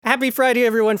Happy Friday,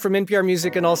 everyone, from NPR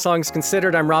Music and All Songs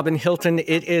Considered. I'm Robin Hilton.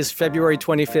 It is February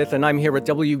 25th, and I'm here with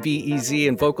WBEZ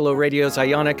and Vocalo Radio's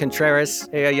Ayana Contreras.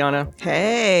 Hey, Ayana.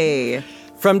 Hey.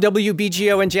 From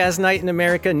WBGO and Jazz Night in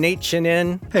America, Nate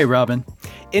Chinin. Hey, Robin.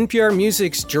 NPR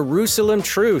Music's Jerusalem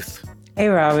Truth. Hey,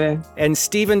 Robin. And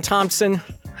Stephen Thompson.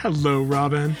 Hello,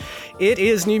 Robin. It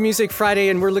is New Music Friday,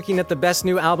 and we're looking at the best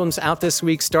new albums out this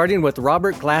week, starting with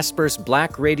Robert Glasper's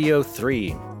Black Radio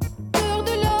 3.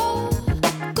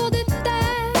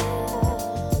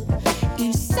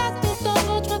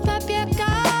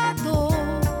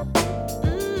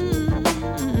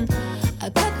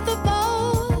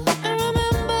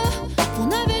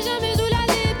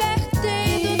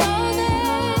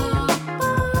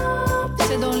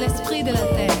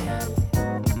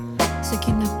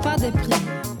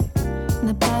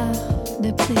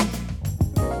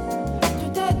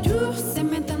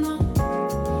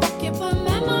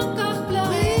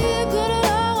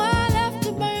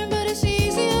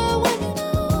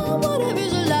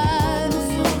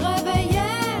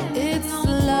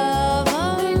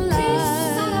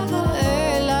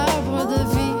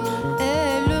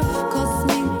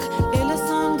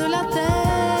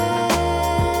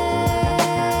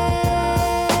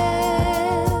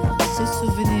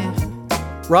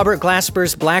 Robert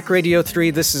Glasper's Black Radio 3,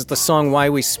 this is the song Why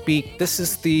We Speak. This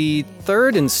is the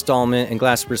third installment in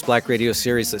Glasper's Black Radio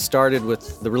series that started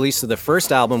with the release of the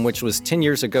first album, which was 10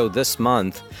 years ago this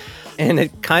month. And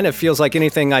it kind of feels like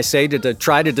anything I say to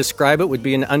try to describe it would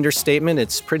be an understatement.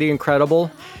 It's pretty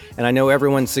incredible. And I know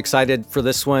everyone's excited for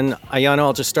this one. Ayana,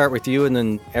 I'll just start with you and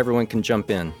then everyone can jump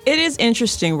in. It is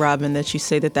interesting, Robin, that you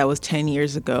say that was 10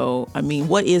 years ago. I mean,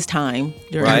 what is time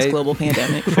during this global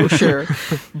pandemic, for sure.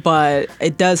 But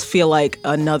it does feel like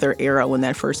another era when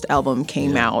that first album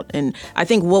came out. And I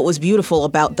think what was beautiful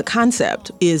about the concept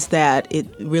is that it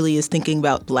really is thinking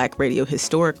about Black radio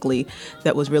historically.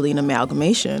 That was really an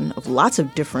amalgamation of lots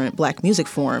of different Black music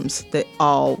forms that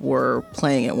all were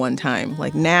playing at one time.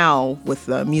 Like now with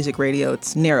the music radio,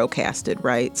 it's narrowcasted,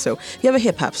 right? So you have a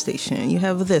hip hop station, you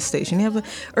have this station, you have a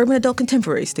urban adult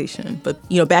contemporary station. But,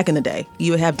 you know, back in the day,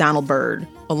 you would have Donald Byrd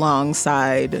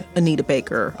alongside Anita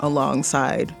Baker,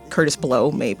 alongside Curtis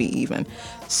Blow, maybe even.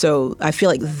 So I feel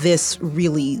like this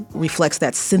really reflects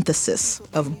that synthesis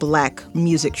of Black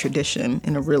music tradition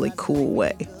in a really cool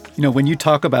way. You know, when you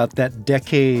talk about that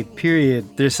decade period,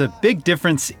 there's a big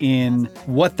difference in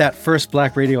what that first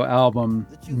Black radio album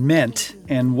meant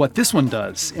and what this one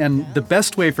does. And the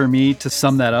best way for me to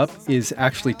sum that up is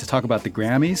actually to talk about the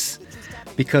Grammys,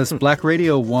 because Black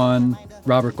Radio won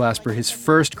Robert Glasper his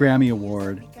first Grammy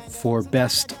Award for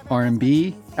Best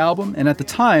R&B Album. And at the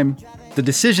time, the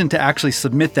decision to actually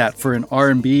submit that for an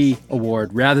R&B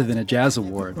award rather than a jazz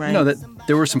award, right. You know, that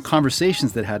there were some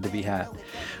conversations that had to be had.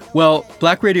 Well,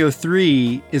 Black Radio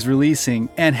 3 is releasing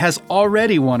and has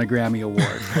already won a Grammy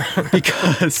Award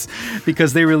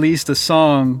because they released a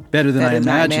song, Better Than I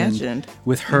Imagined,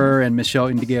 with her and Michelle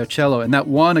Ndegeocello, and that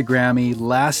won a Grammy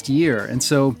last year. And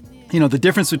so, you know, the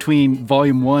difference between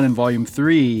Volume 1 and Volume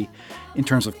 3 in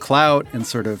terms of clout and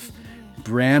sort of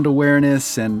brand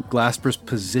awareness and Glasper's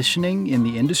positioning in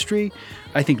the industry,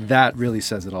 I think that really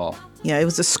says it all. Yeah, it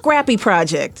was a scrappy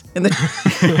project.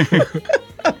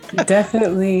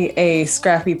 Definitely a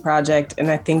scrappy project.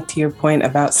 And I think to your point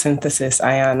about synthesis,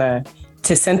 Ayana,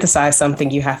 to synthesize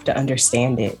something, you have to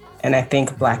understand it. And I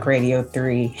think Black Radio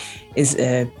 3 is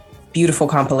a beautiful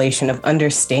compilation of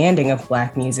understanding of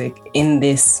Black music in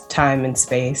this time and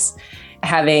space.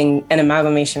 Having an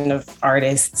amalgamation of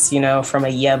artists, you know, from a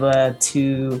Yeba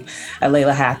to a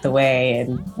Layla Hathaway,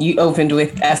 and you opened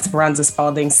with Esperanza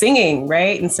Spalding singing,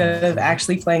 right? Instead of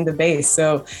actually playing the bass.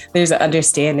 So there's an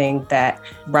understanding that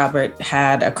Robert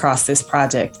had across this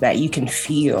project that you can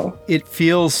feel. It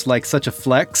feels like such a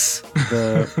flex.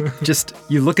 Just,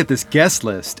 you look at this guest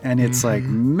list and it's like,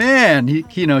 man,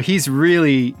 he's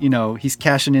really, he's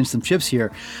cashing in some chips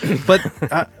here. But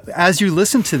as you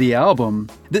listen to the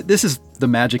album, this is the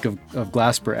magic of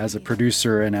Glasper as a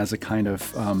producer and as a kind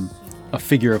of a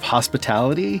figure of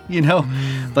hospitality,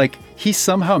 like he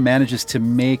somehow manages to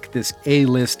make this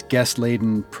A-list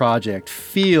guest-laden project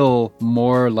feel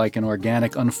more like an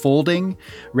organic unfolding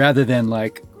rather than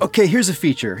like, okay, here's a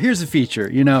feature,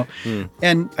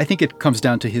 And I think it comes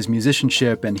down to his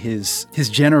musicianship and his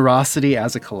generosity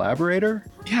as a collaborator.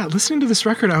 Yeah, listening to this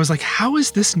record, I was like, how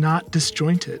is this not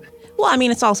disjointed? Well, I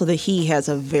mean, it's also that he has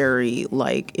a very,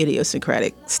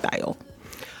 idiosyncratic style.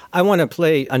 I want to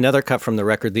play another cut from the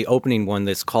record, the opening one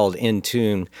that's called In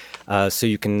Tune. So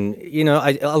you can,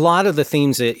 a lot of the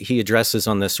themes that he addresses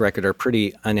on this record are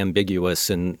pretty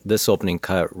unambiguous. And this opening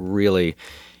cut really,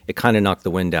 it kind of knocked the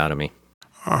wind out of me.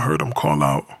 I heard him call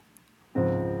out,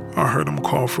 I heard him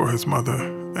call for his mother,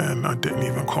 and I didn't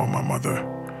even call my mother.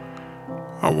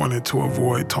 I wanted to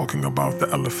avoid talking about the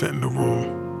elephant in the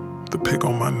room, the pig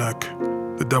on my neck,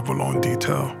 the devil on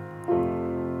detail.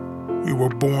 We were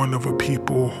born of a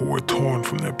people who were torn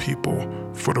from their people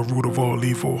for the root of all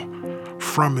evil.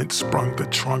 From it sprung the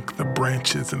trunk, the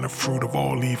branches, and the fruit of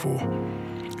all evil.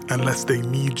 Unless they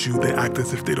need you, they act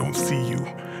as if they don't see you,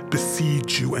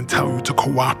 besiege you and tell you to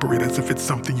cooperate as if it's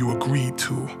something you agreed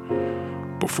to.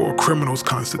 But for a criminal's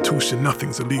constitution,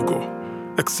 nothing's illegal,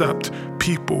 except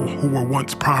people who were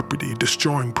once property,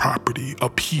 destroying property,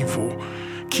 upheaval.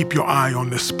 Keep your eye on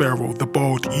the sparrow, the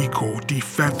bald eagle,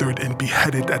 defeathered and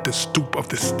beheaded at the stoop of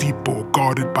the steeple,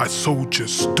 guarded by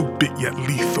soldiers, stupid yet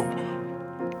lethal.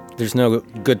 There's no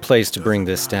good place to bring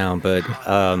this down, but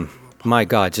my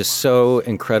God, just so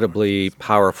incredibly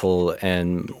powerful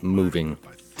and moving.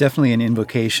 Definitely an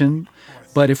invocation.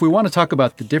 But if we want to talk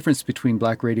about the difference between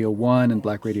Black Radio 1 and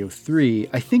Black Radio 3,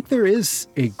 I think there is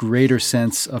a greater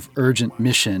sense of urgent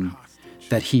mission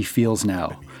that he feels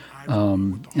now.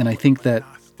 And I think that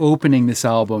opening this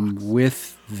album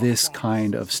with this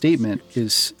kind of statement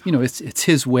is, it's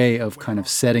his way of kind of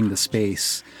setting the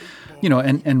space,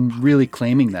 and really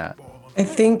claiming that. I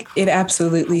think it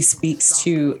absolutely speaks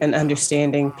to an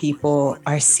understanding people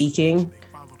are seeking.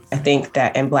 I think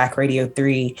that in Black Radio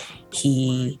 3,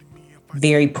 he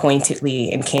very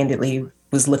pointedly and candidly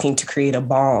was looking to create a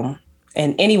balm.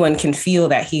 And anyone can feel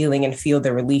that healing and feel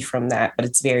the relief from that, but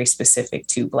it's very specific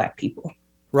to Black people.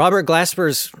 Robert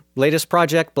Glasper's latest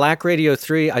project, Black Radio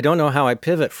 3, I don't know how I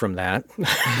pivot from that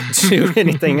to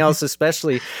anything else,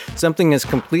 especially something as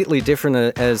completely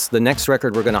different as the next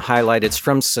record we're going to highlight. It's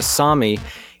from Sasami.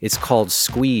 It's called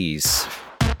Squeeze.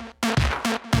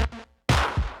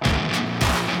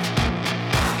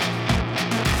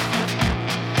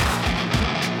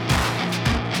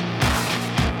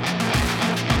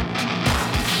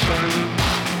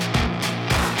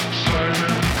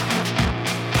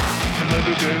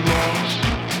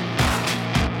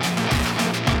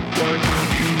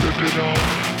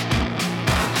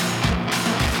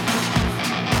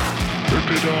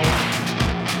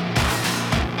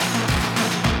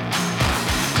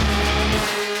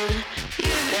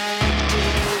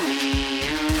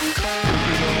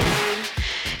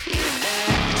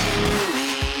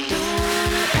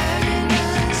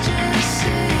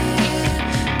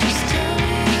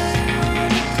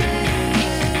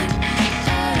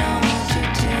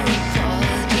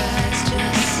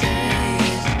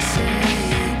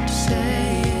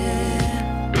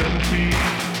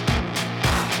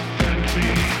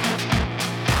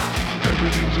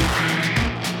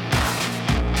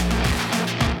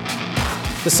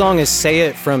 The song is Say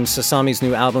It from Sasami's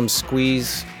new album,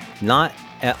 Squeeze. Not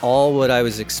at all what I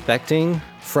was expecting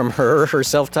from her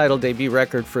self-titled debut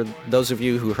record. For those of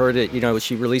you who heard it,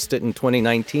 she released it in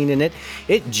 2019, and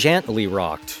it gently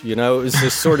rocked. It was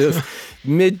this sort of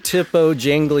mid-tempo,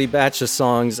 jangly batch of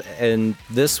songs, and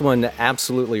this one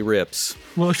absolutely rips.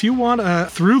 Well, if you want a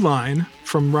through line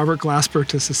from Robert Glasper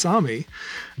to Sasami,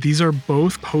 these are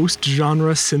both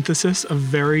post-genre synthesis of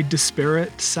very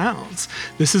disparate sounds.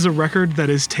 This is a record that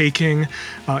is taking,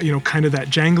 kind of that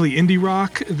jangly indie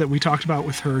rock that we talked about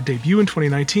with her debut in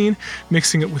 2019,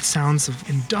 mixing it with sounds of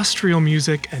industrial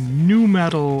music and nu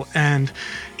metal and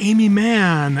Amy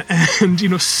Mann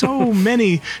and, so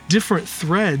many different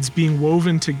threads being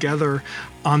woven together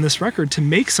on this record to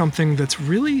make something that's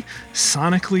really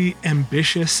sonically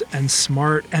ambitious and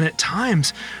smart and at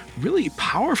times really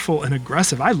powerful and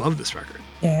aggressive. I love this record.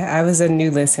 Yeah, I was a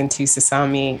new listen to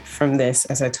Sasami from this,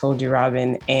 as I told you,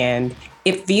 Robin, and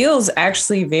it feels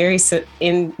actually very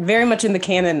much in the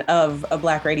canon of a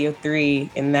Black Radio 3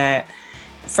 in that,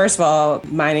 first of all,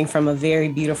 mining from a very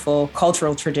beautiful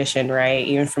cultural tradition, right?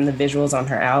 Even from the visuals on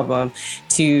her album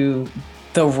to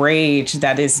the rage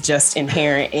that is just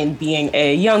inherent in being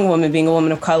a young woman, being a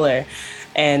woman of color,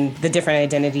 and the different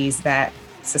identities that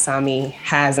Sasami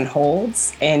has and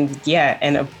holds, and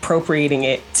appropriating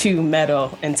it to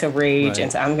metal and to rage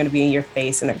and to I'm going to be in your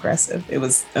face and aggressive. It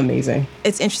was amazing.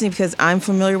 It's interesting because I'm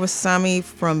familiar with Sasami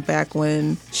from back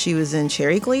when she was in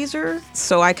Cherry Glazer,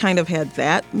 so I kind of had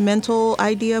that mental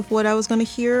idea of what I was going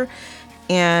to hear.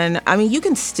 And I mean, you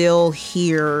can still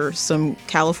hear some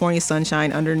California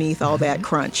sunshine underneath all that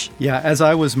crunch. Yeah, as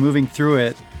I was moving through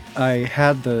it, I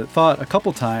had the thought a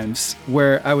couple times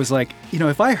where I was like,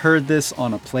 if I heard this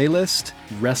on a playlist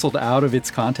wrestled out of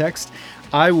its context,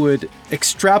 I would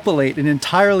extrapolate an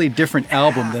entirely different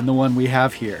album than the one we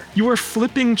have here. You are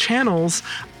flipping channels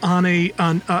on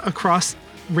across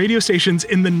radio stations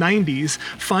in the 90s,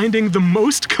 finding the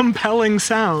most compelling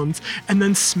sounds and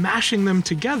then smashing them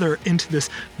together into this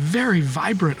very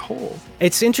vibrant whole.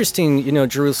 It's interesting,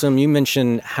 Jerusalem, you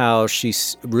mentioned how she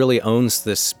really owns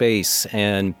this space,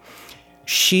 and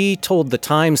she told the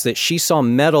Times that she saw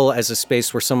metal as a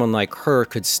space where someone like her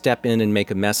could step in and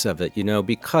make a mess of it,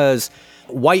 because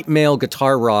white male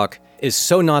guitar rock is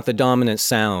so not the dominant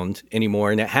sound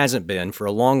anymore, and it hasn't been for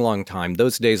a long, long time.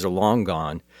 Those days are long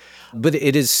gone. But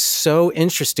it is so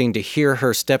interesting to hear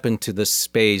her step into this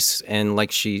space and,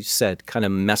 like she said, kind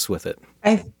of mess with it.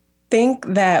 I think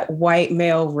that white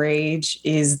male rage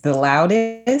is the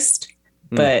loudest,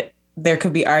 but there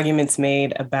could be arguments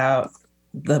made about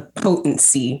the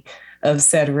potency of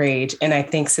said rage. And I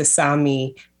think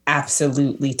Sasami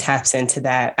absolutely taps into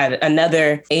that.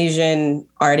 Another Asian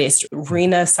artist,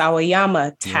 Rina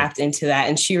Sawayama, tapped into that.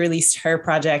 And she released her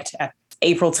project at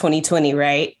April 2020,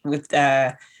 right? With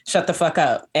Shut the Fuck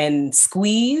Up and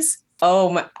Squeeze.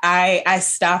 I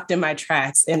stopped in my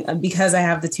tracks. And because I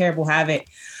have the terrible habit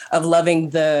of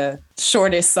loving the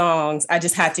shortest songs, I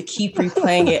just had to keep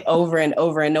replaying it over and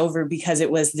over and over because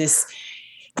it was this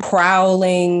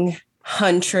prowling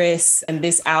huntress, and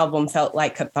this album felt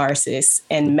like catharsis.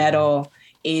 And metal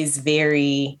is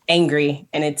very angry,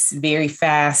 and it's very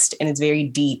fast, and it's very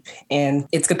deep, and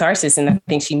it's catharsis. And I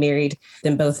think she married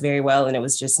them both very well, and it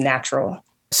was just natural.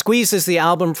 Squeeze is the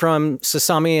album from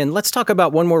Sasami, and let's talk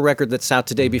about one more record that's out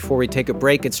today before we take a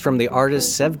break. It's from the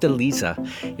artist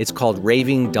Sevdaliza. It's called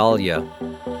Raving Dahlia.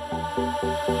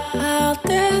 I'll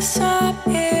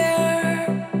disappear.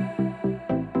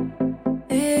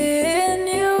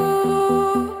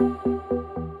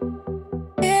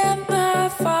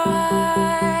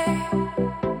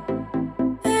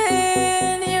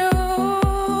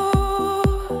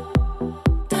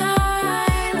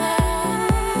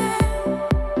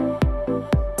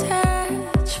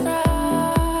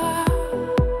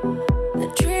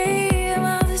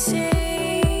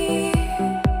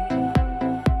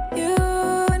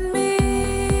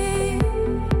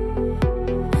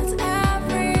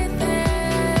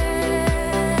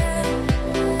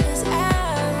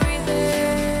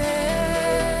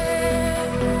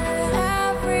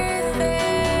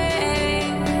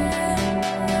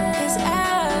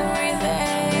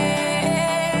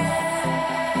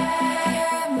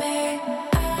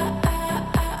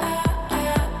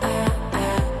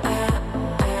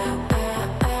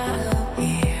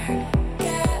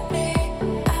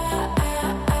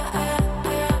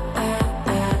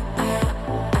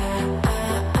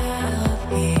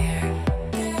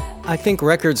 I think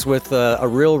records with a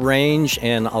real range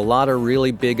and a lot of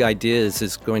really big ideas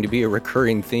is going to be a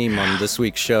recurring theme on this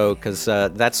week's show, because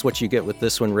that's what you get with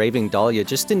this one, Raving Dahlia,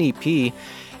 just an EP,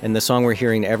 and the song we're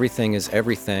hearing, Everything is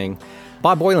Everything.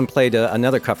 Bob Boilen played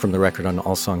another cut from the record on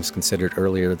All Songs Considered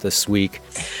earlier this week.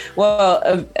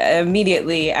 Well,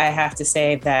 immediately I have to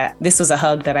say that this was a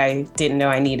hug that I didn't know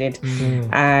I needed. Mm-hmm.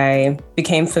 I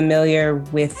became familiar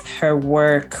with her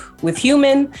work with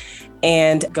Human,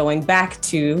 and going back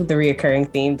to the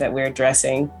reoccurring theme that we're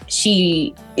addressing,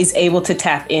 she is able to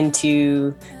tap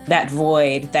into that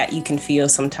void that you can feel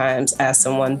sometimes as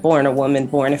someone born a woman,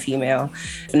 born a female,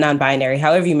 non-binary,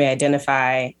 however you may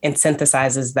identify, and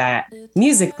synthesizes that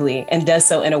musically, and does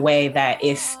so in a way that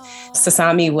if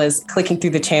Sasami was clicking through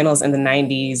the channels in the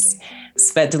 90s,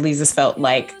 Sevdaliza felt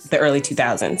like the early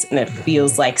 2000s, and it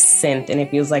feels like synth and it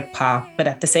feels like pop, but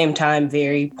at the same time,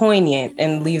 very poignant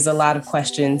and leaves a lot of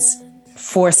questions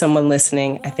for someone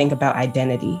listening, I think, about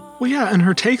identity. Well, yeah, and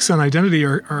her takes on identity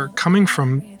are coming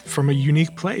from a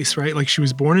unique place, right? Like, she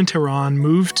was born in Tehran,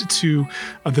 moved to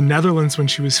the Netherlands when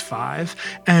she was 5,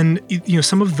 and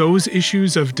some of those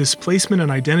issues of displacement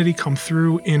and identity come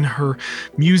through in her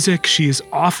music. She is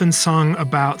often sung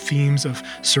about themes of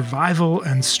survival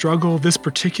and struggle. This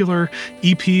particular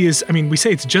EP is, we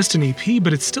say it's just an EP,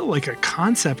 but it's still like a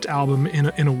concept album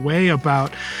in a way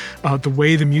about the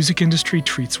way the music industry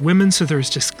treats women. So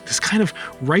there's just this kind of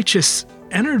righteous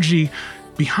energy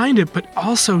behind it, but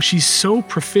also she's so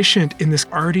proficient in this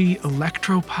arty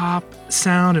electropop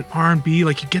sound and R&B.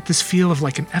 Like, you get this feel of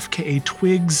like an FKA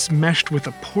Twigs meshed with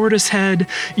a Portishead.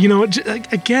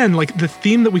 Again, like the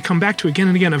theme that we come back to again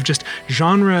and again of just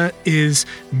genre is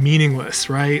meaningless,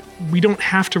 right? We don't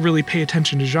have to really pay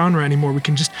attention to genre anymore. We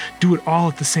can just do it all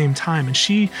at the same time. And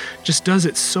she just does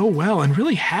it so well, and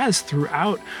really has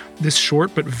throughout this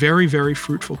short but very, very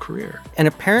fruitful career. And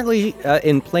apparently,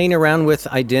 in playing around with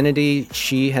identity,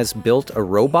 she has built a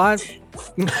robot.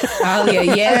 Dahlia,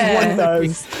 yeah.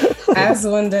 As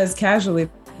one does casually.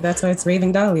 That's why it's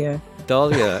Raving Dahlia.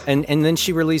 Dahlia. And then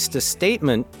she released a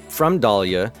statement from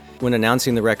Dahlia when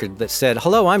announcing the record that said,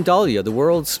 "Hello, I'm Dahlia, the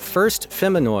world's first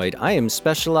feminoid. I am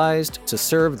specialized to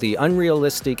serve the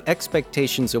unrealistic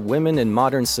expectations of women in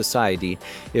modern society.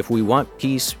 If we want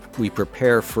peace, we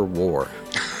prepare for war."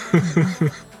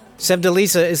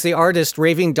 Sevdalisa is the artist.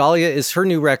 Raving Dahlia is her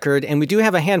new record. And we do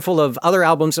have a handful of other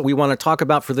albums that we want to talk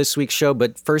about for this week's show.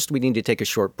 But first, we need to take a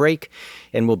short break,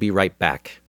 and we'll be right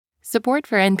back. Support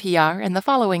for NPR and the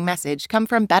following message come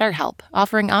from BetterHelp,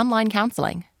 offering online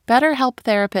counseling. BetterHelp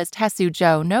therapist Hesu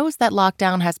Joe knows that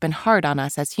lockdown has been hard on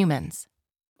us as humans.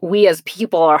 We as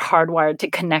people are hardwired to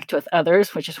connect with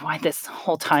others, which is why this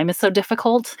whole time is so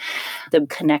difficult. The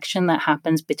connection that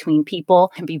happens between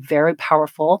people can be very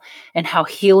powerful, and how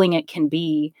healing it can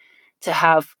be to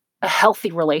have a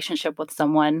healthy relationship with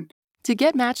someone. To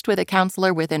get matched with a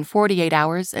counselor within 48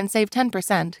 hours and save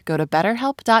 10%, go to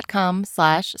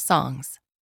betterhelp.com/songs.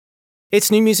 It's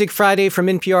New Music Friday from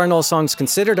NPR and All Songs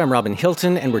Considered. I'm Robin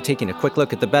Hilton, and we're taking a quick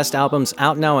look at the best albums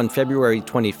out now on February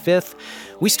 25th.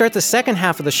 We start the second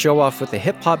half of the show off with the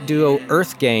hip-hop duo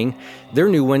Earth Gang. Their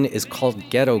new one is called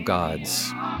Ghetto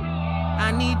Gods.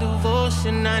 I need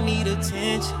devotion, I need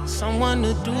attention. Someone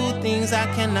to do things I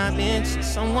cannot mention.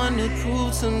 Someone to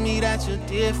prove to me that you're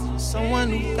different.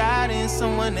 Someone who guidance,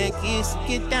 someone that gets.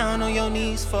 Get down on your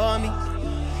knees for me.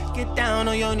 Get down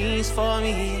on your knees for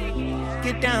me.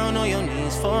 Get down on your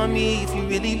knees for me. If you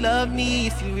really love me,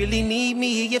 if you really need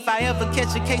me. If I ever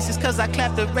catch a case, it's cause I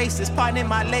clapped the racist. Pardon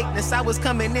my lateness, I was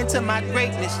coming into my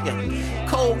greatness, yeah.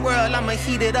 Cold world, I'ma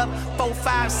heat it up. 4,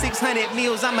 5, 600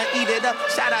 meals, I'ma eat it up.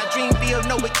 Shout out Dreamville,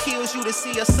 know it kills you to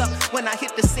see us up. When I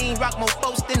hit the scene, rock more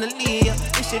folks than the leader.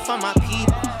 This shit for my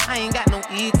people, I ain't got no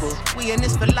equal. We in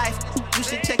this for life, you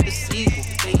should check the sequel,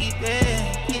 baby.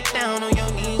 Get down on your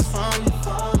knees for me.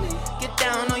 Get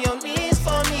down on your knees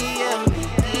for me, yeah.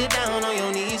 Get down on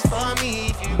your knees for me.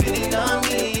 If you really love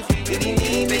me, if you really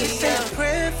need me, yeah.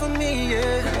 Pray for me,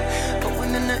 yeah. Put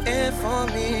one in the air for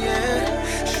me,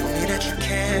 yeah. Show me that you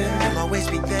care, I'll always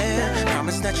be there.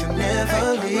 Promise that you'll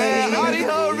never leave.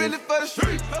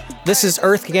 This is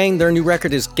Earth Gang. Their new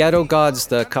record is Ghetto Gods.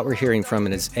 The cut we're hearing from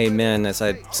it is Amen. As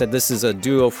I said, this is a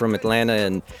duo from Atlanta,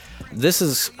 and this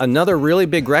is another really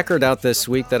big record out this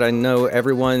week that I know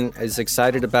everyone is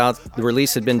excited about. The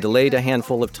release had been delayed a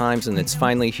handful of times, and it's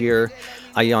finally here.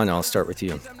 Ayanna, I'll start with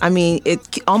you. I mean,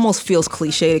 it almost feels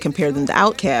cliche to compare them to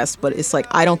Outkast, but it's like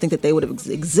I don't think that they would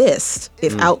exist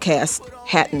if Outkast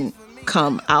hadn't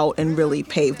come out and really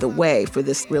paved the way for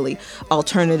this really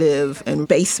alternative and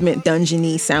basement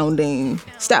dungeony sounding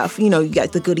stuff. You know, you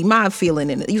got the Goody Mob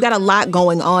feeling in it. You got a lot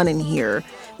going on in here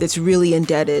that's really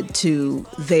indebted to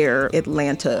their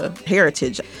Atlanta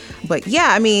heritage. But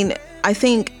yeah, I mean, I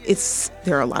think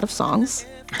there are a lot of songs.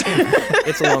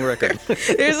 It's a long record.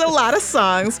 There's a lot of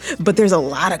songs, but there's a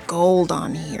lot of gold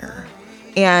on here.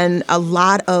 And a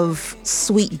lot of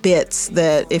sweet bits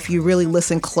that if you really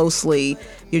listen closely,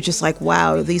 you're just like,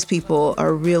 wow, these people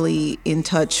are really in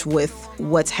touch with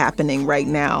what's happening right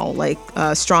now. Like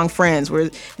Strong Friends, where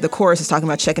the chorus is talking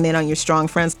about checking in on your strong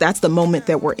friends. That's the moment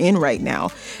that we're in right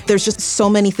now. There's just so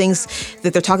many things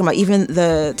that they're talking about. Even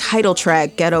the title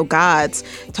track, Ghetto Gods,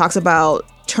 talks about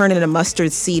turning a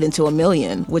mustard seed into a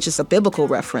million, which is a biblical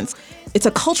reference. It's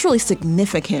a culturally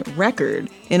significant record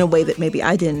in a way that maybe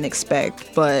I didn't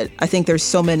expect, but I think there's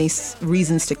so many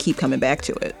reasons to keep coming back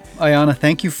to it. Ayanna,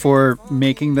 thank you for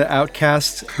making the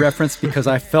Outkast reference because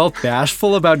I felt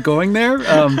bashful about going there.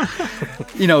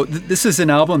 This is an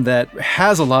album that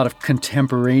has a lot of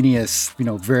contemporaneous,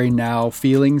 very now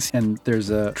feelings. And there's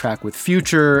a track with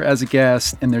Future as a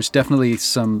guest, and there's definitely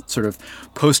some sort of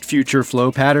post-Future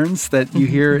flow patterns that you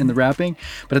hear in the rapping.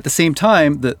 But at the same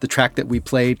time, the track that we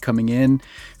played coming in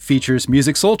features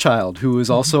Musiq Soulchild, who is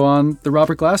also on the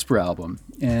Robert Glasper album.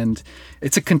 And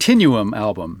it's a continuum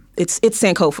album. It's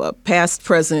Sankofa, past,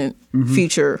 present,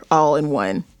 future, all in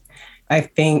one. I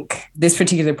think this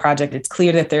particular project, it's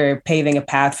clear that they're paving a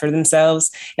path for themselves,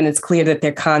 and it's clear that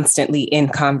they're constantly in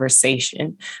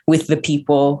conversation with the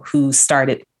people who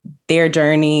started their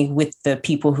journey, with the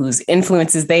people whose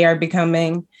influences they are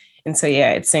becoming. And so,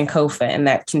 yeah, it's Sankofa and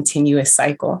that continuous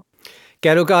cycle.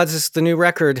 Ghetto Gods is the new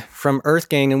record from Earth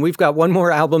Gang, and we've got one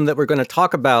more album that we're going to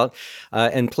talk about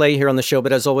and play here on the show.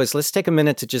 But as always, let's take a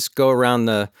minute to just go around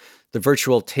the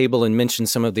virtual table and mention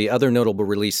some of the other notable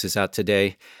releases out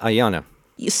today. Ayanna.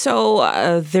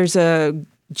 So there's a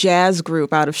jazz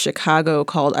group out of Chicago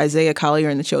called Isaiah Collier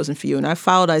and the Chosen Few, and I've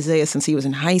followed Isaiah since he was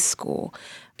in high school.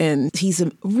 and he's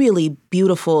a really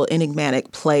beautiful,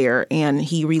 enigmatic player. And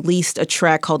he released a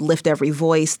track called Lift Every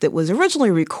Voice that was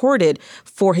originally recorded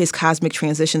for his Cosmic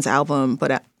Transitions album,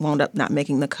 but wound up not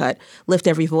making the cut. Lift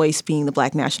Every Voice being the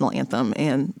Black National Anthem.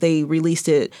 And they released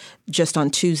it just on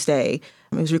Tuesday.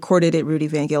 It was recorded at Rudy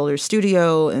Van Gelder's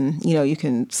studio, and, you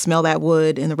can smell that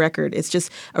wood in the record. It's just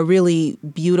a really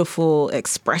beautiful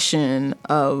expression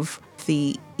of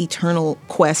the eternal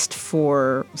quest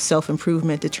for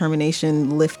self-improvement,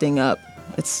 determination, lifting up.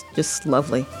 It's just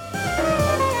lovely.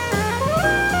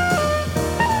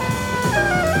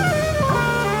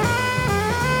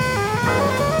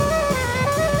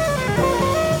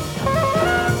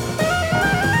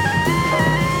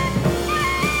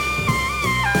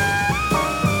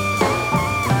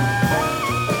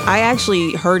 I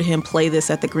actually heard him play this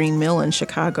at the Green Mill in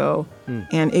Chicago,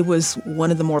 and it was one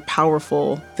of the more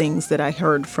powerful things that I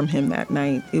heard from him that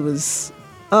night. It was,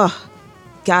 God,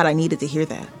 I needed to hear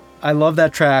that. I love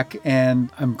that track, and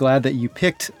I'm glad that you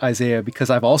picked Isaiah because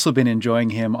I've also been enjoying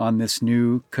him on this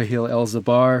new Kahil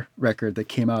El-Zabar record that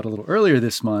came out a little earlier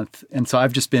this month. And so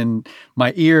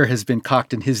my ear has been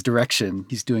cocked in his direction.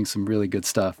 He's doing some really good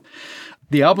stuff.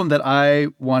 The album that I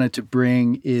wanted to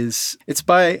bring it's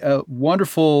by a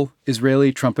wonderful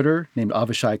Israeli trumpeter named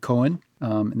Avishai Cohen.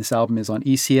 And this album is on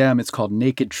ECM. It's called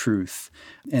Naked Truth.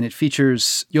 And it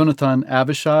features Yonatan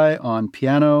Avishai on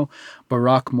piano,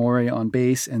 Barak Mori on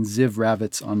bass, and Ziv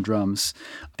Ravitz on drums.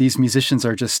 These musicians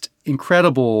are just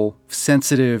incredible,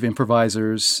 sensitive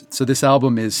improvisers. So this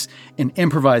album is an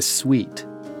improvised suite.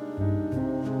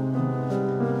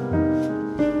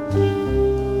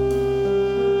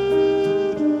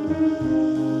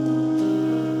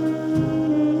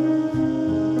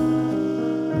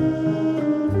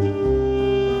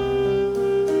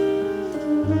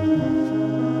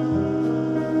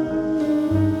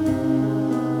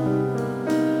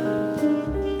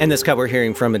 And this cut we're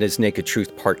hearing from it is Naked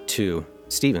Truth Part 2.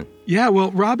 Stephen. Yeah, well,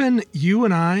 Robin, you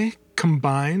and I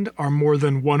combined are more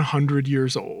than 100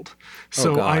 years old.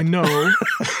 So I know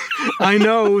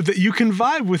that you can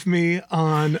vibe with me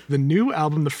on the new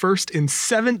album, the first in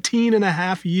 17 and a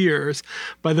half years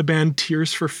by the band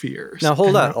Tears for Fears. Now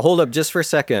hold up just for a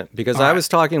second, because I was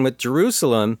talking with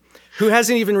Jerusalem, who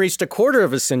hasn't even reached a quarter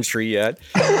of a century yet.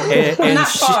 I'm not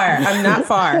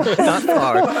far. Not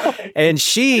far. And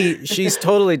she's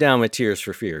totally down with Tears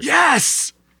for Fears.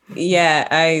 Yes! Yeah,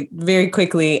 I'm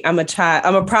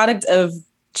a product of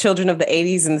children of the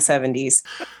 80s and the 70s.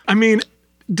 I mean,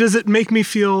 does it make me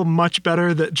feel much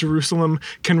better that Jerusalem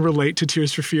can relate to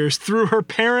Tears for Fears through her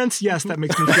parents? Yes, that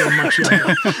makes me feel much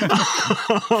younger.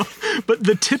 But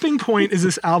the tipping point is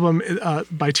this album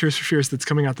by Tears for Fears that's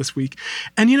coming out this week.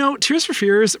 And, Tears for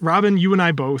Fears, Robin, you and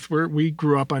I both, we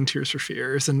grew up on Tears for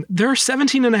Fears. And they're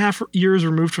 17 and a half years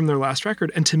removed from their last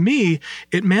record. And to me,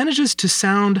 it manages to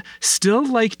sound still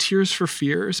like Tears for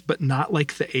Fears, but not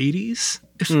like the 80s.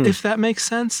 If that makes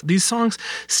sense. These songs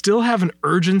still have an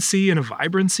urgency and a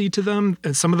vibrancy to them,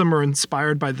 and some of them are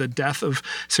inspired by the death of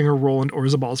singer Roland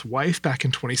Orzabal's wife back in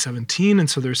 2017, and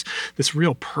so there's this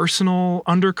real personal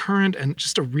undercurrent and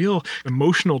just a real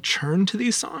emotional churn to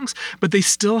these songs, but they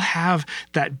still have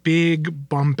that big,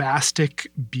 bombastic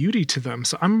beauty to them.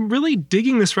 So I'm really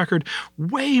digging this record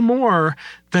way more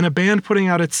than a band putting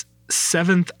out its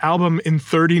 7th album in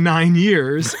 39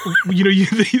 years,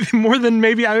 more than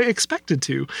maybe I expected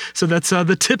to. So that's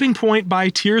The Tipping Point by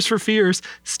Tears for Fears.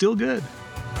 Still good.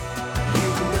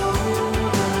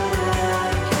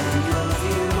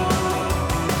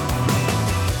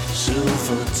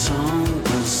 Silver tongue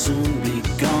will soon be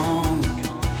gone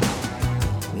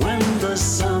when the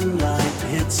sunlight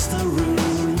hits the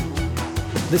room.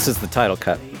 This is the title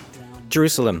cut.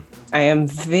 Jerusalem. I am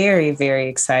very, very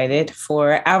excited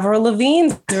for Avril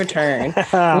Lavigne's return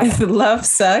with Love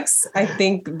Sucks. I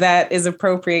think that is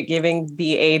appropriate given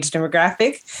the age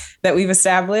demographic that we've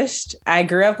established. I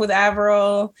grew up with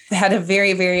Avril, had a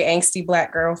very, very angsty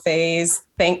Black girl phase,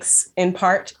 thanks in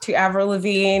part to Avril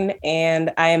Lavigne.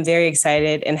 And I am very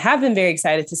excited and have been very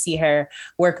excited to see her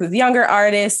work with younger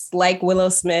artists like Willow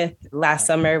Smith last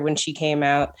summer when she came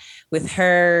out with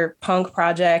her punk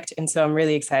project. And so I'm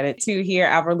really excited to hear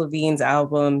Avril Lavigne's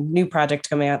album, new project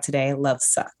coming out today, Love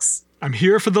Sucks. I'm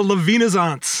here for the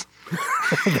Lavinaissance.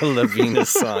 The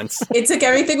Lavinaissance. It took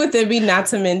everything within me not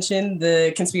to mention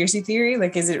the conspiracy theory.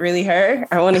 Like, is it really her?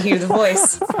 I want to hear the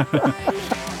voice.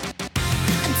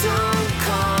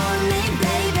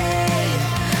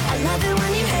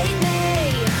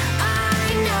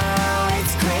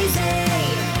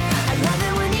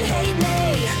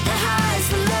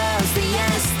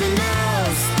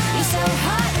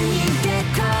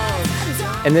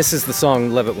 And this is the song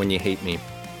Love It When You Hate Me.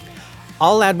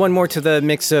 I'll add one more to the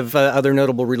mix of other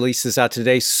notable releases out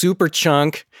today.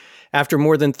 Superchunk. After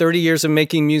more than 30 years of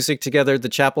making music together, the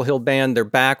Chapel Hill Band, they're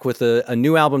back with a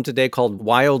new album today called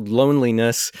Wild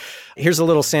Loneliness. Here's a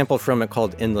little sample from it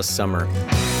called Endless Summer.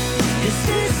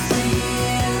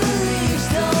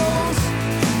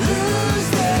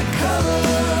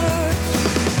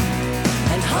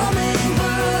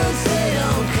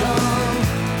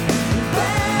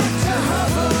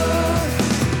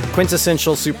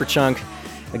 Quintessential Superchunk.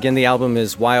 Again, the album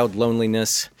is Wild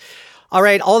Loneliness. All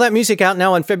right, all that music out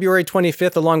now on February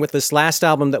 25th, along with this last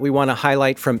album that we want to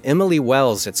highlight from Emily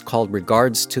Wells. It's called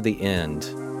Regards to the End.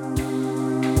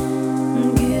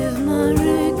 Give my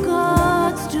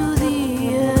regards to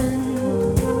the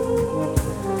end,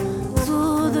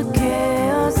 to the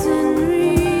chaos and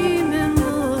remembering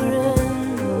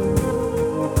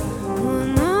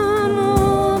when I'm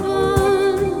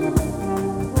open,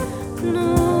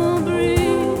 no breach,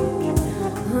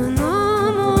 when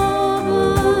I'm open,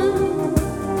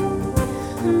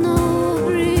 no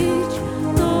breach,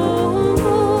 don't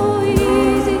go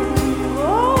easy,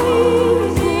 go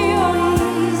easy,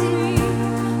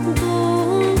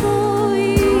 don't go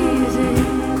easy,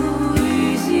 go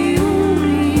easy on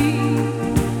me,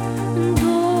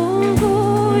 don't go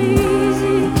easy,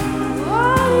 go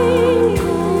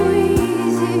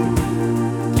easy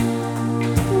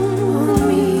on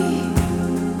me.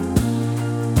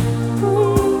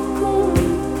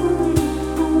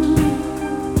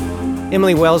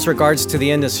 Emily Wells, Regards to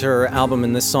the End is her album,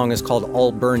 and this song is called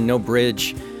All Burn, No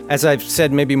Bridge. As I've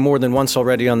said maybe more than once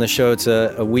already on the show, it's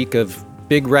a week of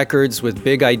big records with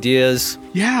big ideas.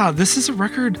 Yeah, this is a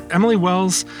record. Emily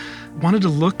Wells wanted to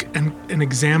look and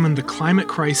examine the climate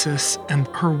crisis, and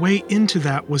her way into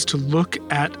that was to look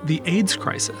at the AIDS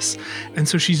crisis. And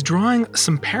so she's drawing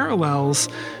some parallels,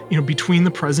 between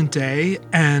the present day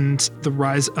and the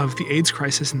rise of the AIDS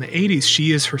crisis in the 80s.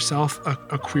 She is herself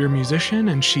a queer musician,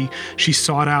 and she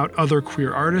sought out other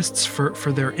queer artists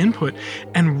for their input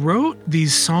and wrote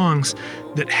these songs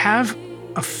that have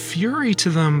a fury to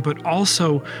them, but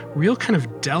also real kind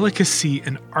of delicacy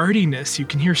and artiness. You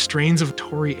can hear strains of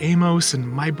Tori Amos and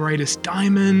My Brightest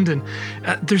Diamond, and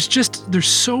there's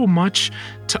so much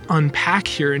to unpack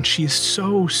here, and she's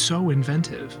so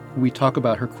inventive. We talk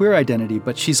about her queer identity,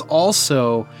 but she's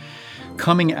also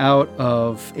coming out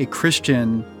of a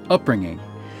Christian upbringing,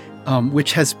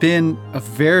 which has been a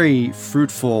very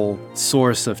fruitful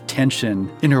source of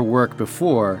tension in her work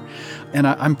before. And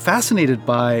I'm fascinated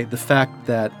by the fact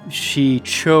that she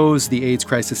chose the AIDS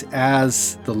crisis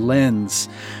as the lens,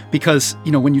 because,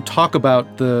 when you talk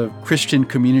about the Christian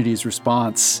community's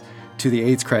response to the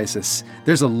AIDS crisis,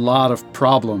 there's a lot of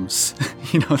problems,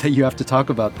 that you have to talk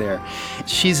about there.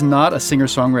 She's not a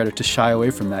singer-songwriter to shy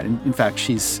away from that. In fact,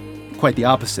 she's quite the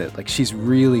opposite. Like, she's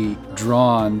really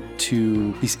drawn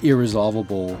to these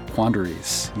irresolvable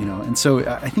quandaries, and so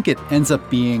I think it ends up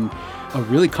being a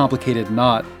really complicated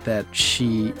knot that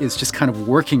she is just kind of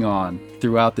working on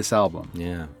throughout this album.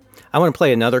 Yeah. I want to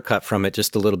play another cut from it,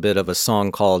 just a little bit of a song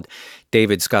called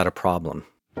David's Got a Problem.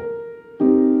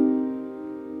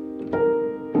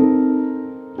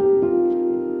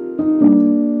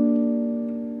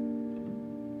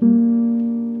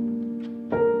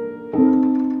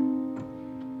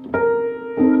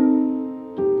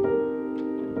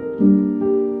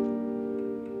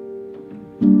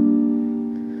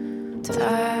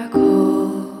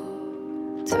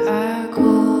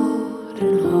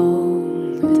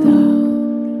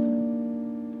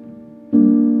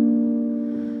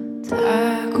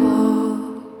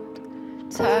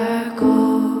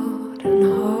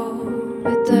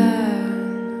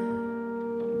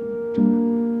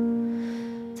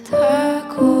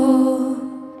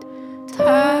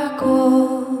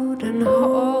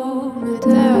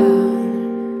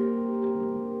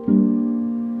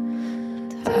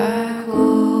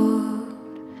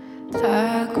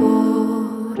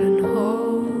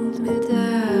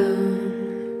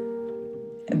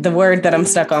 The word that I'm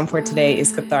stuck on for today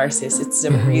is catharsis. It's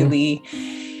a really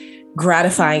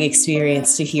gratifying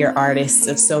experience to hear artists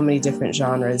of so many different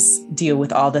genres deal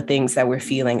with all the things that we're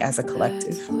feeling as a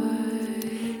collective.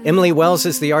 Emily Wells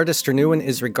is the artist. Her new one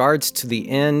is Regards to the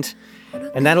End.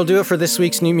 And that'll do it for this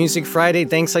week's New Music Friday.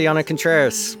 Thanks, Ayanna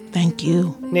Contreras. Thank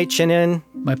you. Nate Chinen.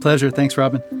 My pleasure. Thanks,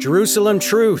 Robin. Jerusalem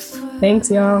Truth. Thanks,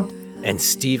 y'all. And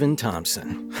Stephen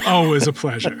Thompson. Always a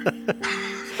pleasure.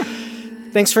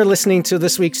 Thanks for listening to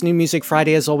this week's New Music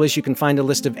Friday. As always, you can find a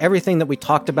list of everything that we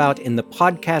talked about in the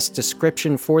podcast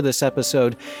description for this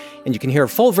episode. And you can hear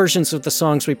full versions of the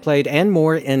songs we played and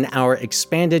more in our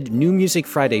expanded New Music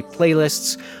Friday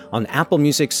playlists on Apple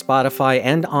Music, Spotify,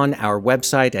 and on our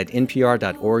website at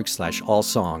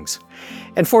npr.org/allsongs.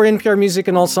 And for NPR Music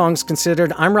and All Songs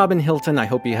Considered, I'm Robin Hilton. I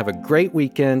hope you have a great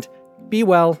weekend. Be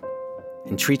well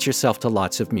and treat yourself to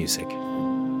lots of music.